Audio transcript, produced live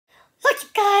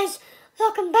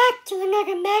Welcome back to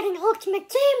another Madden Ultimate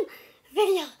Team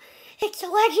video. It's a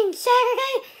Legend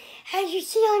Saturday. As you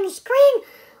see on the screen,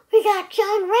 we got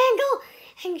John Randall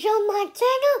and Joe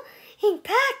Montana in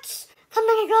packs. I'm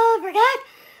going to go over that,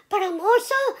 but I'm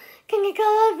also going to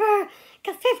go over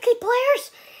the 50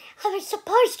 players. I was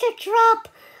supposed to drop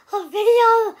a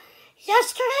video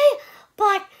yesterday,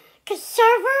 but the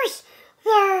servers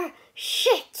were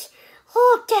shit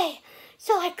all day,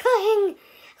 so I couldn't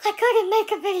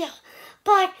make a video.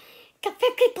 But the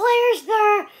 50 players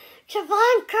were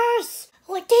Javon Curse,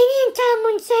 LaDainian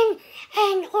Tomlinson,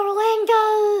 and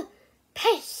Orlando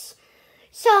Pace.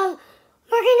 So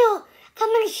I'm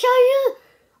gonna show you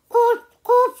all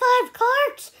 5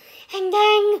 cards, and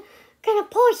then gonna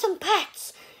pull some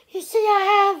packs. You see,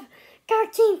 I have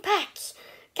 13 packs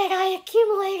that I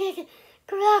accumulated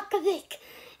throughout the week.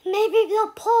 Maybe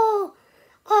they'll pull.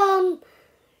 I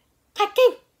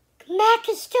think Mac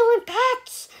is still in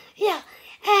packs. Yeah,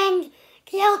 and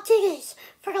the LTDs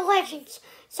for the Legends.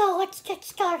 So let's get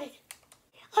started.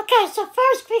 Okay, so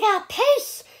first we got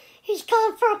Pace. He's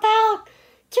going for about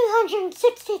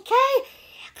 260K.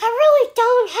 I really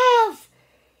don't have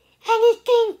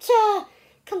anything to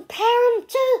compare him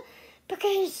to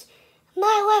because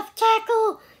my left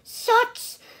tackle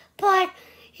sucks, but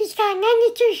he's got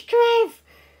 92 strength,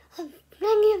 90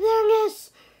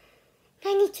 awareness,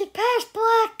 92 pass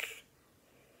block,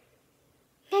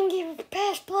 90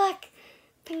 pass block,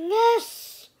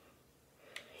 finesse.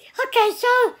 Okay,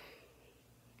 so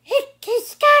his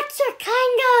stats are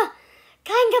kinda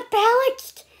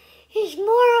balanced. He's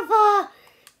more of a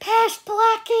pass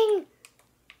blocking,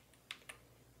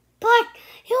 but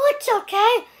he looks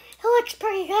okay. He looks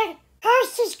pretty good.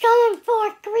 Curse is going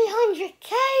for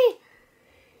 300K.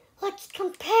 Let's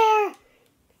compare,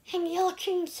 and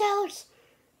Yelchin sells.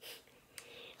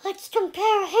 Let's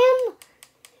compare him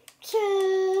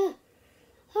to,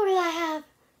 who do I have?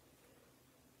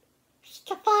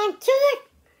 Stephon Tuitt.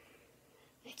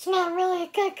 It's not really a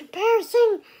good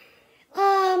comparison.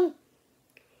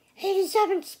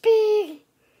 87 speed,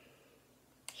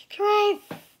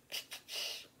 strength,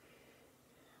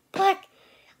 but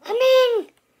I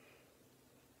mean,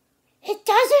 it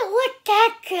doesn't look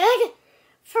that good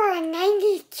for a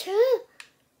 92.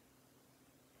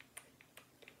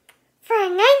 For a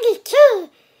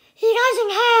 92, he's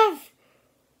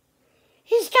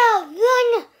got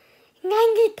one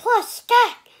 90 plus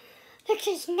stat, which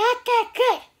is not that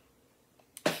good.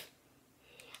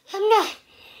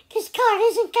 This card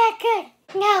isn't that good.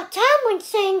 Now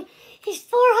Tomlinson, he's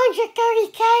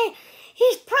 430K.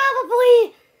 He's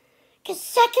probably the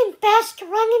second best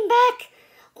running back,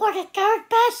 or the third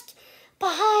best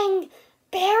behind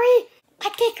Barry. I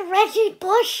think Reggie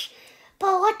Bush,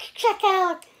 but let's check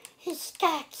out his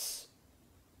stats.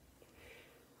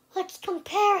 Let's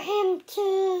compare him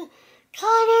to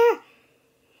Connor.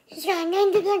 He's got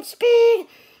 91 speed,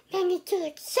 92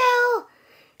 excel,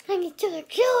 92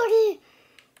 agility,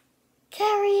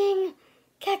 carrying,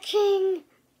 catching.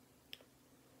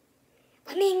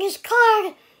 I mean, his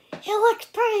card, it looks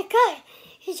pretty good.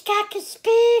 He's got the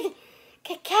speed,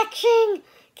 the catching,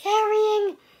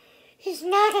 carrying. He's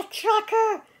not a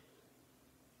trucker.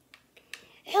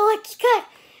 It looks good.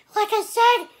 Like I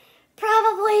said,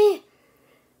 probably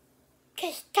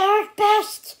his third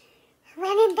best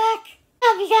running back.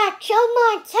 Now we got Joe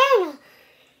Montana.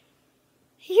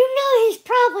 You know he's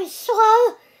probably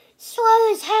slow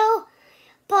as hell,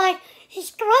 but his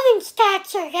throwing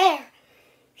stats are there.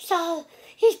 So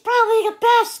he's probably the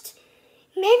best,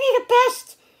 maybe the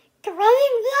best throwing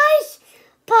guys,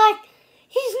 but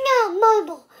he's not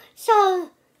mobile.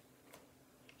 So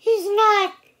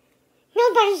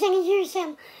nobody's gonna use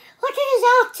him. Look at his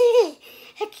LTD.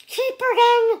 It's cheaper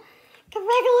than the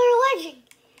regular Legend.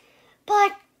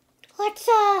 But let's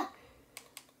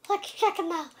check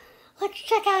him out. Let's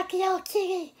check out the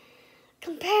LTD.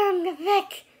 Compare him to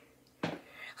Vic.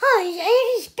 Oh, he's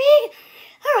 80 speed?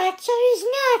 Alright, so he's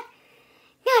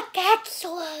not that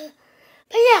slow.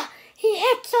 But yeah, he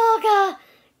hits all the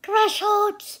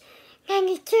thresholds.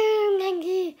 92,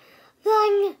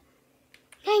 91,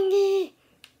 90.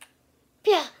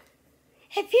 Yeah.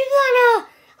 If you want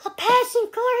a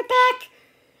passing quarterback,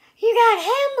 you got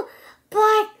him,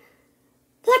 but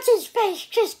what's his face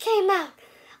just came out?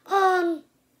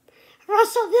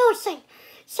 Russell Wilson.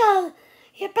 So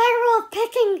you're better off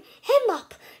picking him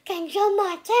up than Joe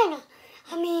Montana.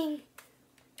 I mean,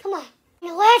 come on.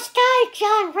 The last guy,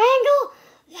 John Randall,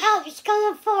 wow, he's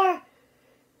going for...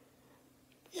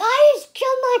 Why is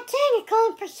Joe Montana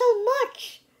going for so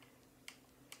much?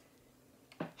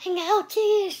 And the LT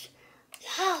is...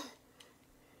 Wow.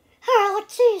 Alright,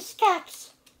 let's see his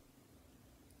stats.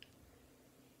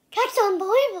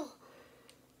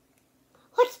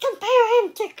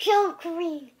 to Joe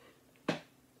Green.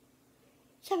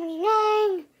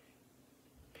 79.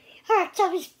 Alright,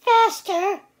 so he's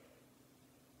faster.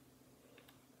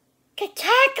 The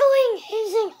tackling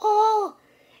isn't all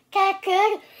that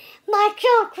good. My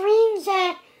Joe Green's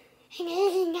at an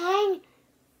 89.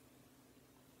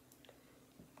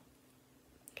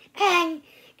 And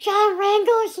John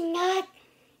Randall's not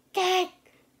that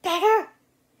better.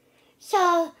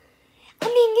 So, I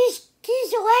mean,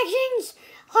 these legends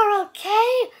are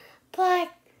okay, but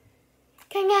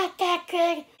they're not that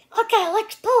good. Okay,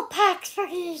 let's pull packs for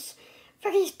these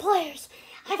players.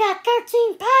 I got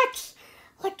 13 packs.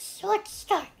 Let's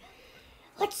start.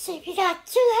 Let's see. We got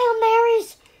 2 Hail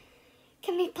Marys.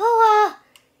 Can we pull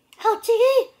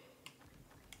LTD?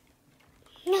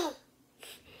 No.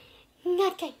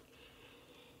 Nothing.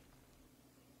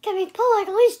 Can we pull at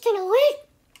least an elite?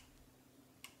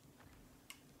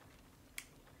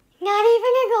 Not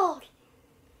even a gold.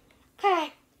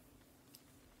 Alright.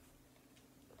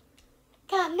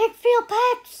 Got midfield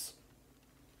packs.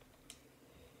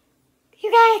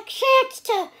 You got a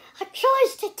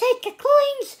choice to take your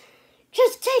coins.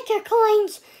 Just take your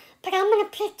coins. But I'm gonna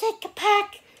take a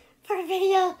pack for the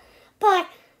video. But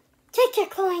take your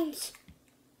coins.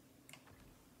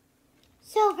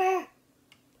 Silver.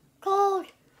 Gold.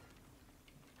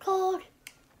 Gold.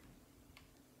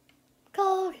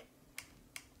 Gold.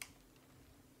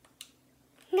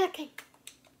 Nothing.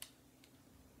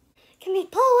 Can we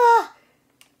pull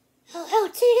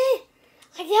LTD?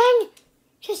 Again,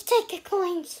 just take the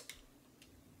coins.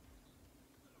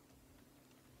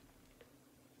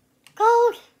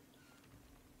 Gold.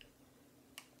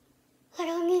 I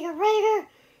don't need a Raider.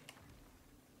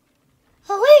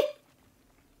 Elite.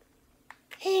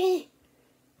 80.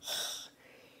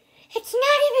 It's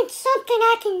not even something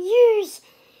I can use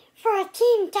for a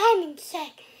Team Diamond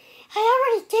set. I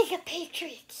already did the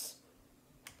Patriots.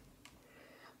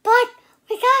 But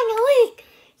we got an elite,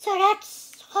 so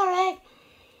that's alright.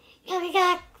 Now we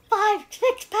got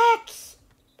 6 packs,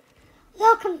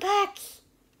 welcome packs,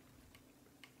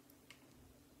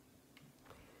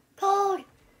 gold,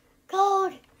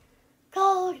 gold,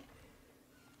 gold,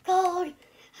 gold.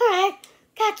 Alright,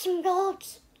 got some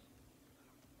golds.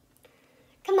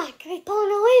 Come on, can we pull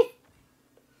an elite?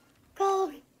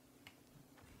 Gold.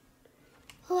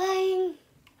 Lane.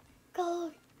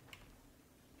 Gold.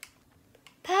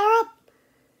 Power up.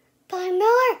 Von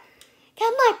Miller.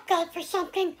 That might go for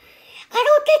something. I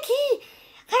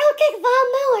don't think Von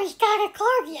Miller's got a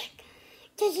card yet.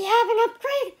 Does he have an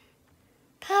upgrade?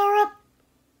 Power up.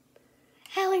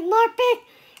 Hallie Marpet.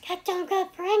 That don't go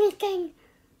for anything.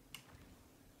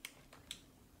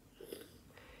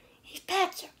 These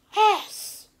packs are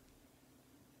ass.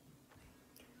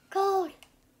 Gold.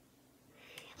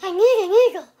 I need an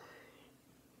eagle.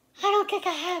 I don't think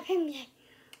I have him yet.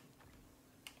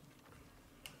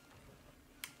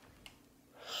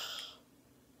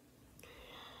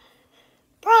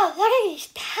 Bro, look at these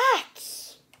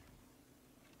packs.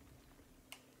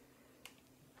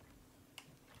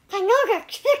 I know they're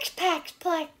 6 packs,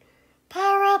 but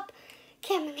power up,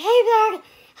 Cameron Hayward,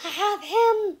 I have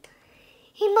him.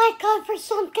 He might go for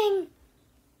something.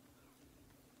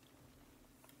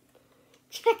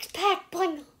 6 pack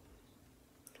bundle.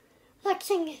 Let's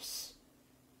sing this.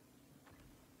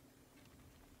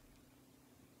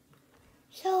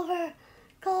 Silver,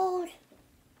 gold,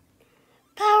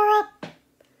 power up,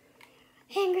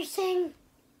 Anderson,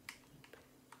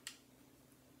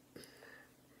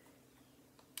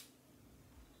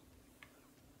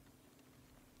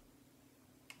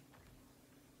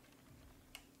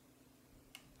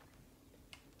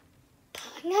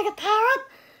 another power up.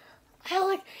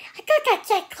 I thought that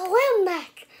said Khalil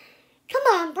Mack. Come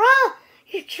on, bro.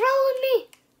 You're trolling me.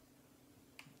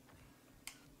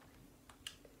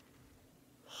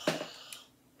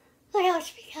 What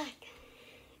else we got?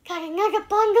 Got another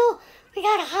bundle. We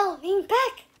got a Halloween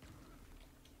pack.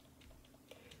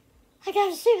 I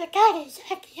gotta see what that is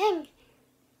at the end.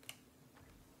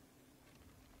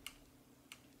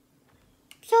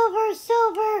 Silver,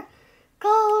 silver,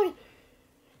 gold.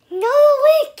 No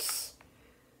leaks.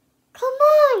 Come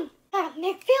on. Got a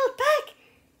midfield pack.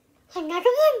 Another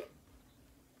one.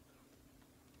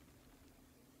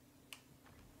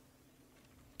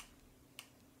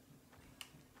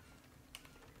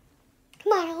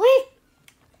 Come on, elite.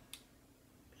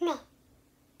 No.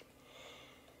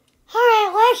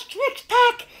 Alright, last 6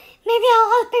 pack. Maybe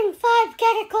I'll open 5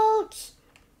 get golds.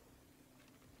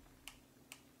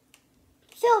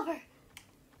 Silver.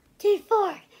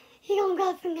 D4. He don't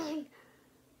go for 9.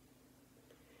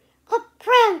 Up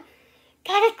crown.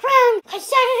 Got a crown. I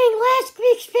said it in last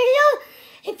week's video.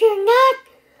 If you're not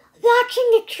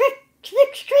watching the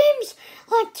trick streams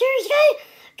on Tuesday.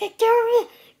 Get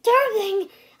Derving,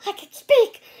 I can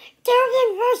speak.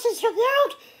 Derving versus the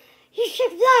world. You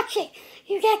should watch it.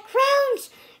 You get crowns,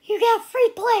 you get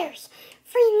free players,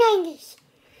 free 90s.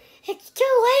 It's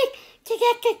too late to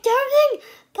get the Derving,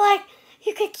 but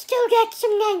you could still get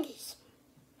some 90s.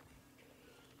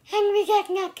 And we get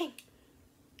nothing.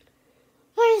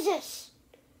 What is this?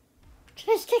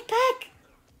 Twisted pack?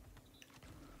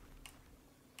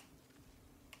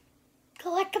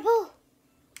 Collectible?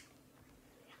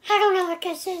 I don't know what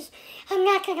this is. I'm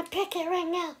not gonna pick it right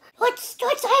now. Let's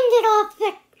end it off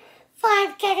with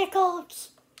 5 get golds.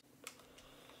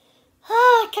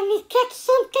 Can we get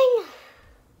something?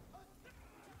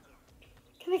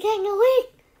 Can we get an elite?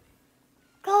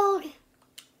 Gold.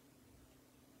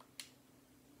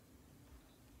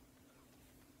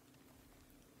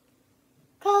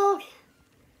 Gold.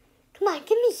 Come on,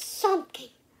 give me something.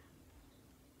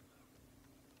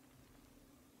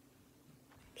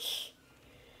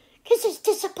 This is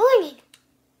disappointing.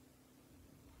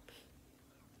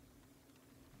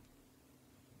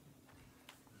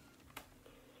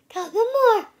 Got one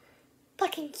more.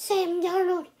 Fucking Sam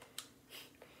Darnold.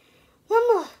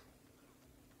 One more.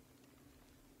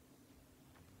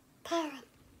 Power up.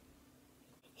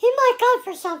 He might go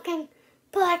for something,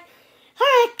 but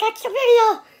alright, that's the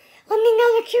video. Let me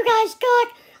know what you guys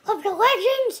got of the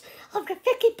legends, of the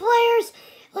 50 players.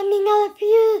 Let me know if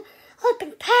you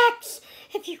open packs,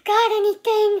 if you got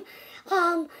anything.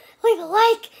 Leave a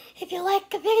like if you like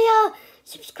the video.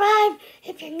 Subscribe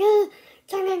if you're new.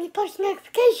 Turn on your post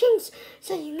notifications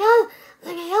so you know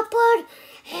when I upload.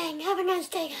 And have a nice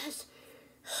day, guys.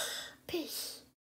 Peace.